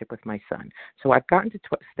relationship with my son. So I've gotten to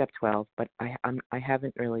step 12, but I'm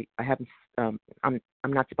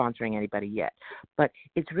not sponsoring anybody yet. But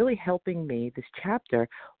it's really helping me, this chapter,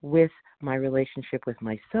 with my relationship with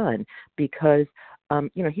my son, because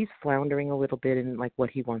he's floundering a little bit in like what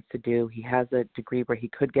he wants to do. He has a degree where he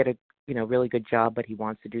could get a, really good job, but he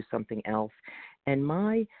wants to do something else. And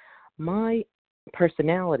my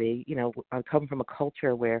personality, I come from a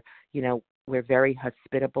culture where, we're very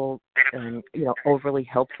hospitable and, overly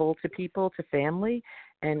helpful to people, to family.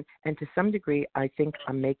 And to some degree, I think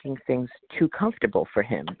I'm making things too comfortable for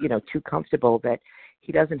him, too comfortable that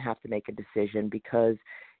he doesn't have to make a decision because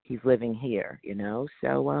he's living here,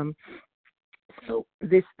 So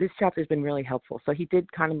this chapter has been really helpful. So he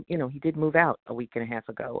did kind of, he did move out a week and a half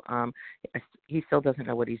ago. He still doesn't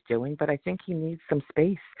know what he's doing, but I think he needs some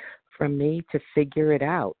space from me to figure it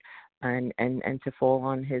out and to fall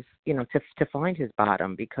on his, to find his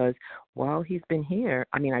bottom, because while he's been here,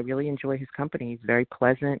 I really enjoy his company. He's very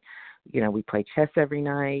pleasant. We play chess every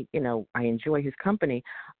night. I enjoy his company.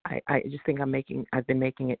 I just think I've been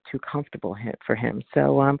making it too comfortable for him.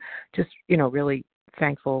 So just, really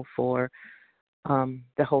thankful for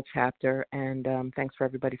the whole chapter, and thanks for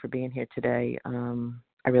everybody for being here today.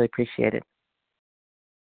 I really appreciate it.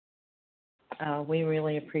 We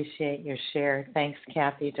really appreciate your share. Thanks,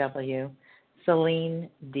 Kathy W. Celine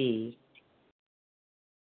D.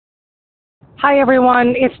 Hi,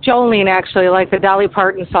 everyone. It's Jolene, actually, like the Dolly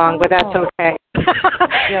Parton song, but that's okay.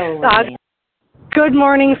 Jolene. Good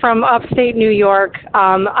morning from upstate New York.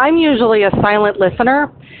 I'm usually a silent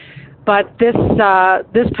listener, but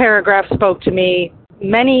this paragraph spoke to me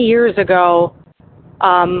many years ago.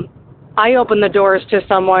 I opened the doors to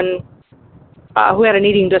someone who had an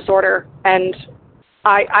eating disorder, and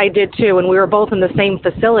I did too, and we were both in the same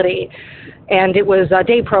facility, and it was a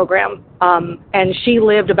day program, and she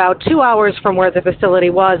lived about 2 hours from where the facility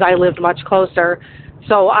was. I lived much closer,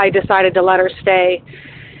 so I decided to let her stay.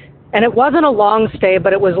 And it wasn't a long stay,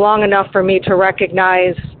 but it was long enough for me to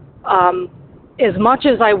recognize, as much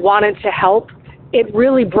as I wanted to help, it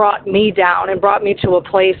really brought me down and brought me to a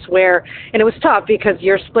place where, and it was tough because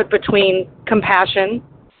you're split between compassion,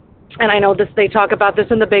 and I know this, they talk about this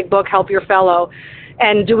in the big book, Help Your Fellow,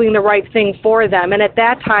 and doing the right thing for them. And at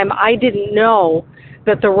that time, I didn't know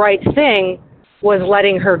that the right thing was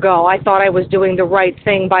letting her go. I thought I was doing the right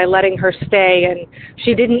thing by letting her stay, and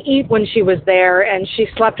she didn't eat when she was there, and she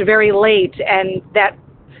slept very late, and that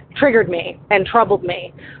triggered me and troubled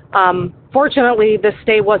me. Fortunately, the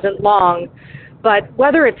stay wasn't long, but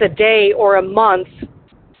whether it's a day or a month,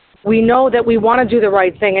 we know that we want to do the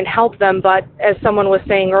right thing and help them, but as someone was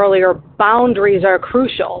saying earlier, boundaries are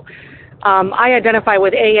crucial. I identify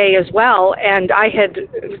with AA as well, and I had,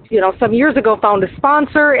 some years ago found a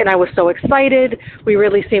sponsor, and I was so excited. We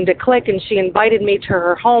really seemed to click, and she invited me to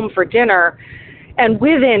her home for dinner. And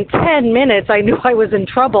within 10 minutes, I knew I was in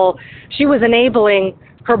trouble. She was enabling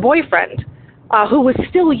her boyfriend, who was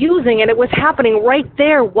still using, and it was happening right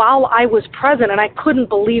there while I was present, and I couldn't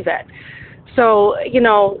believe it. So,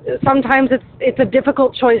 sometimes it's a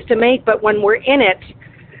difficult choice to make, but when we're in it,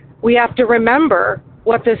 we have to remember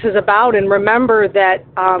what this is about and remember that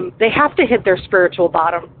they have to hit their spiritual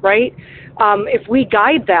bottom, right? If we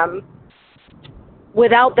guide them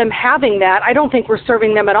without them having that, I don't think we're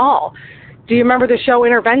serving them at all. Do you remember the show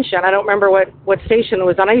Intervention? I don't remember what station it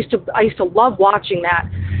was on. I used to love watching that.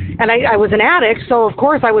 And I was an addict, so of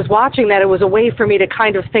course I was watching that. It was a way for me to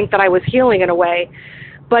kind of think that I was healing in a way.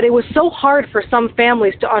 But it was so hard for some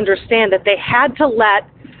families to understand that they had to let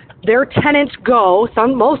their tenant go.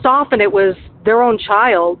 Most often it was their own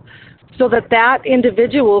child, so that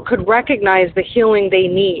individual could recognize the healing they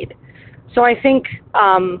need. So I think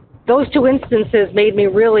those two instances made me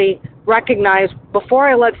really recognize, before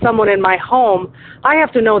I let someone in my home, I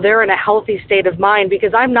have to know they're in a healthy state of mind,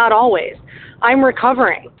 because I'm not always. I'm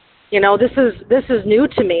recovering. This is new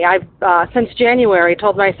to me. I've since January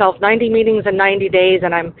told myself 90 meetings in 90 days,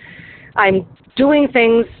 and I'm doing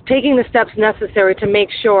things, taking the steps necessary to make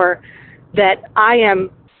sure that I am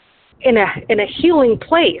in a healing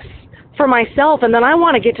place for myself. And then I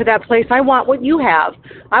want to get to that place. I want what you have.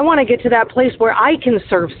 I want to get to that place where I can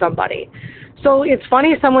serve somebody. So it's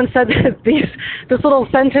funny, someone said that this little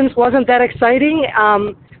sentence wasn't that exciting,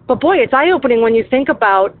 but boy, it's eye-opening when you think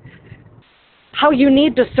about how you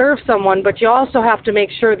need to serve someone, but you also have to make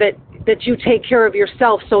sure that you take care of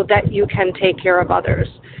yourself so that you can take care of others.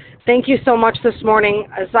 Thank you so much this morning,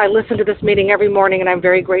 as I listen to this meeting every morning, and I'm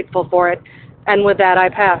very grateful for it. And with that, I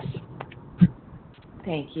pass.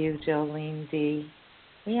 Thank you, Jolene D.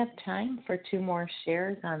 We have time for 2 more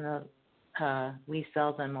shares on the We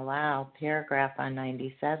Seldom Allow paragraph on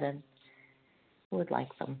 97. Who would like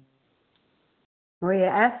them?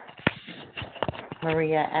 Maria S.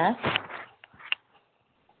 Maria S.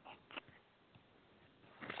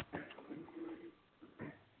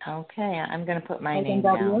 Okay, I'm going to put my name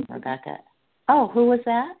down, Rebecca. Oh, who was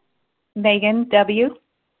that? Megan W.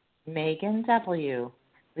 Megan W.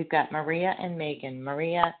 We've got Maria and Megan.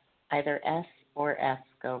 Maria, either S or F.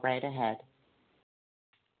 Go right ahead.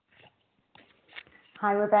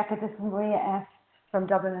 Hi, Rebecca. This is Maria F. from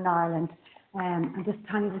Dublin in Ireland. And this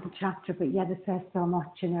tiny little chapter, but yet it says so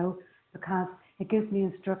much, because it gives me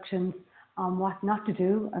instructions on what not to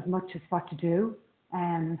do as much as what to do.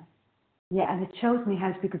 And it shows me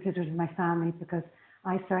how to be considered in my family, because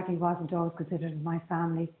I certainly wasn't always considered in my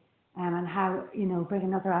family. And how, bring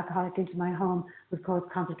another alcoholic into my home would cause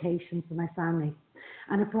complications in my family.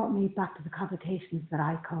 And it brought me back to the complications that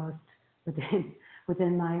I caused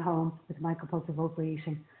within my home with my compulsive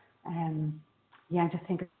overeating. I just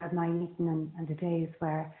think of my eating and the days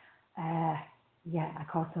where, I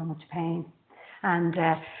caused so much pain. And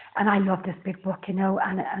I love this big book, and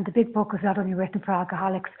the big book was not only written for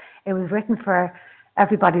alcoholics, it was written for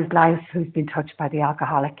everybody's life who's been touched by the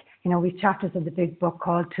alcoholic. We chapters in the big book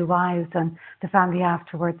called Two Wives and the Family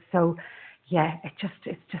Afterwards. So, it's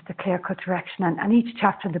just a clear-cut direction. And each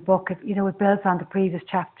chapter in the book, it builds on the previous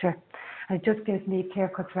chapter. And it just gives me a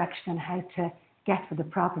clear-cut direction on how to get from the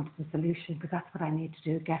problem to the solution, because that's what I need to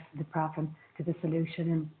do, get from the problem to the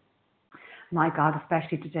solution. And my God,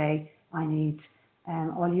 especially today, I need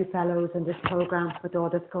all you fellows in this program with all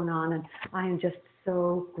that's going on. And I am just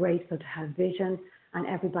so grateful to have Vision and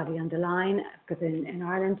everybody on the line, because in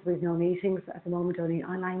Ireland we've no meetings at the moment, only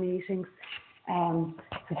online meetings. So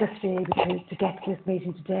just to be able to get to this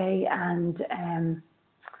meeting today and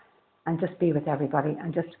just be with everybody,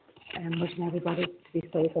 and just wishing everybody to be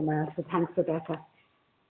safe and well. So thanks, Rebecca.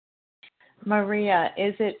 Maria,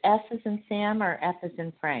 is it S as in Sam or F as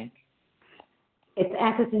in Frank? It's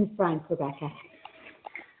F as in Frank, Rebecca.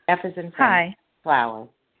 F as in Frank. Hi. Flower.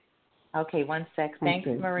 Okay, one sec. Thank Thanks,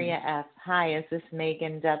 you. Maria F. Hi, is this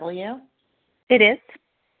Megan W? It is.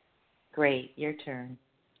 Great, your turn.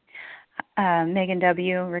 Megan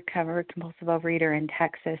W., recovered compulsive overeater in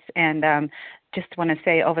Texas. And just want to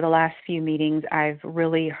say, over the last few meetings, I've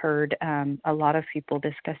really heard a lot of people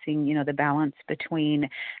discussing, the balance between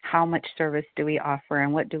how much service do we offer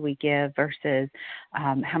and what do we give versus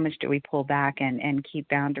how much do we pull back and keep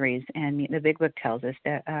boundaries. And the Big Book tells us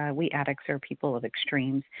that we addicts are people of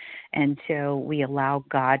extremes, and so we allow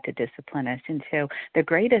God to discipline us. And so the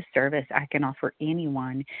greatest service I can offer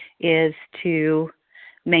anyone is to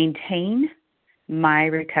maintain my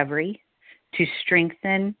recovery, to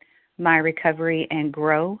strengthen my recovery and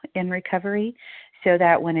grow in recovery, so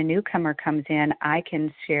that when a newcomer comes in, I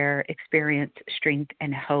can share experience, strength,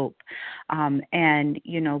 and hope.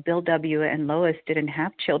 Bill W. and Lois didn't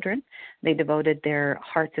have children. They devoted their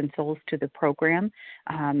hearts and souls to the program,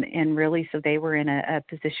 and really, so they were in a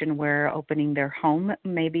position where opening their home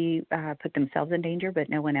maybe put themselves in danger, but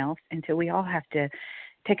no one else. And so we all have to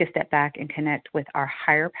take a step back and connect with our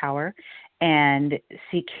higher power and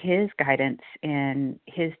seek his guidance and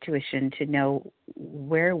his tuition to know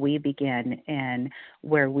where we begin and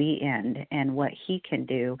where we end and what he can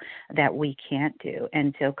do that we can't do.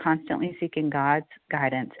 And so constantly seeking God's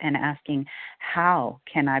guidance and asking, how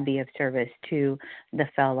can I be of service to the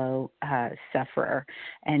fellow sufferer?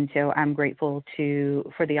 And so I'm grateful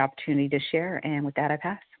for the opportunity to share. And with that, I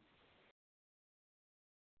pass.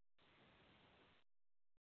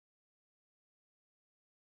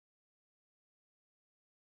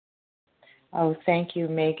 Oh, thank you,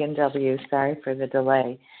 Megan W. Sorry for the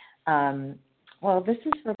delay. Well, this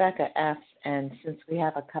is Rebecca F., and since we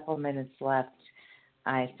have a couple minutes left,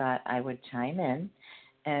 I thought I would chime in.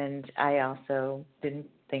 And I also didn't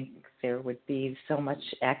think there would be so much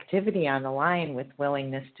activity on the line with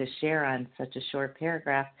willingness to share on such a short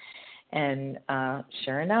paragraph. And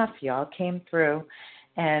sure enough, you all came through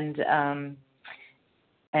and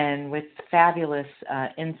with fabulous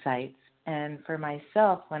insights. And for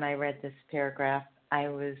myself, when I read this paragraph, I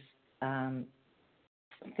was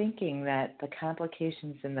thinking that the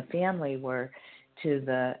complications in the family were to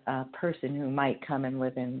the person who might come and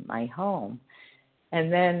live in my home.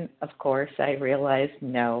 And then, of course, I realized,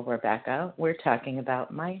 no, Rebecca, we're talking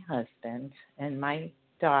about my husband and my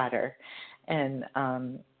daughter. And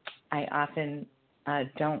I often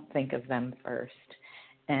don't think of them first.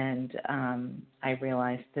 And I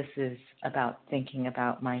realized this is about thinking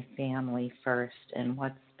about my family first and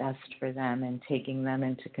what's best for them and taking them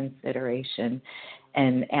into consideration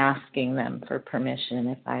and asking them for permission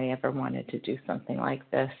if I ever wanted to do something like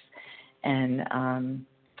this. And,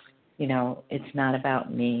 it's not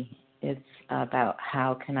about me. It's about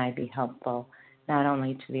how can I be helpful, not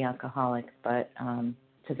only to the alcoholic, but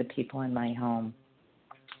to the people in my home,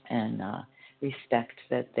 and respect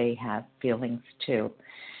that they have feelings too,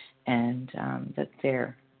 and that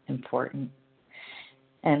they're important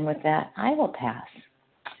And with that, I will pass.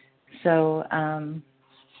 So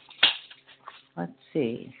let's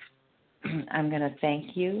see. I'm going to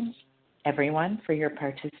thank you, everyone, for your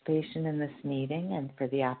participation in this meeting and for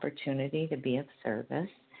the opportunity to be of service.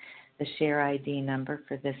 The share ID number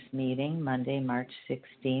for this meeting, Monday, March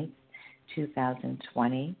 16th,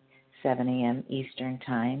 2020, 7 a.m. Eastern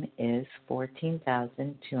Time, is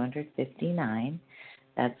 14,259.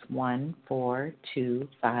 That's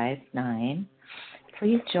 14259.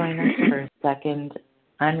 Please join us for a second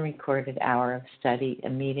unrecorded hour of study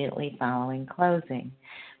immediately following closing.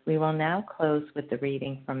 We will now close with the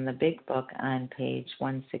reading from the Big Book on page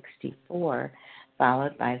 164,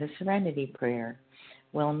 followed by the Serenity Prayer.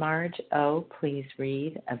 Will Marge O. please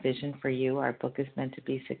read A Vision for You? Our book is meant to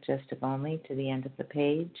be suggestive only to the end of the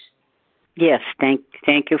page. Yes,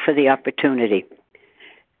 thank you for the opportunity.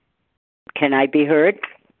 Can I be heard?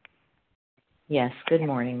 Yes, good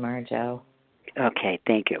morning, Marge O. Okay,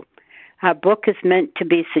 thank you. Our book is meant to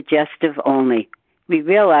be suggestive only. We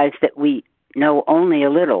realize that we know only a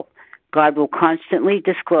little. God will constantly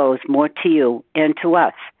disclose more to you and to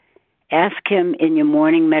us. Ask Him in your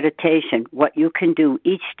morning meditation what you can do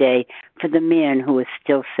each day for the man who is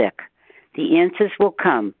still sick. The answers will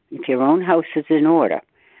come if your own house is in order.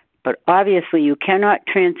 But obviously you cannot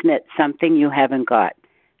transmit something you haven't got.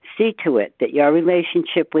 See to it that your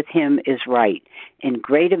relationship with Him is right, and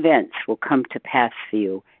great events will come to pass for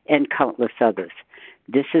you and countless others.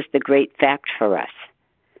 This is the great fact for us.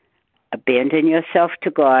 Abandon yourself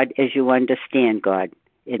to God as you understand God.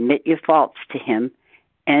 Admit your faults to Him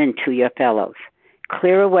and to your fellows.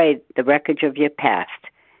 Clear away the wreckage of your past.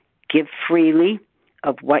 Give freely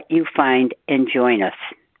of what you find and join us.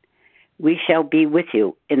 We shall be with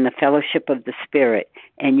you in the fellowship of the Spirit,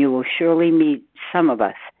 and you will surely meet some of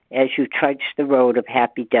us as you trudge the road of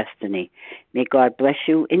happy destiny. May God bless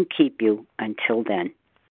you and keep you until then.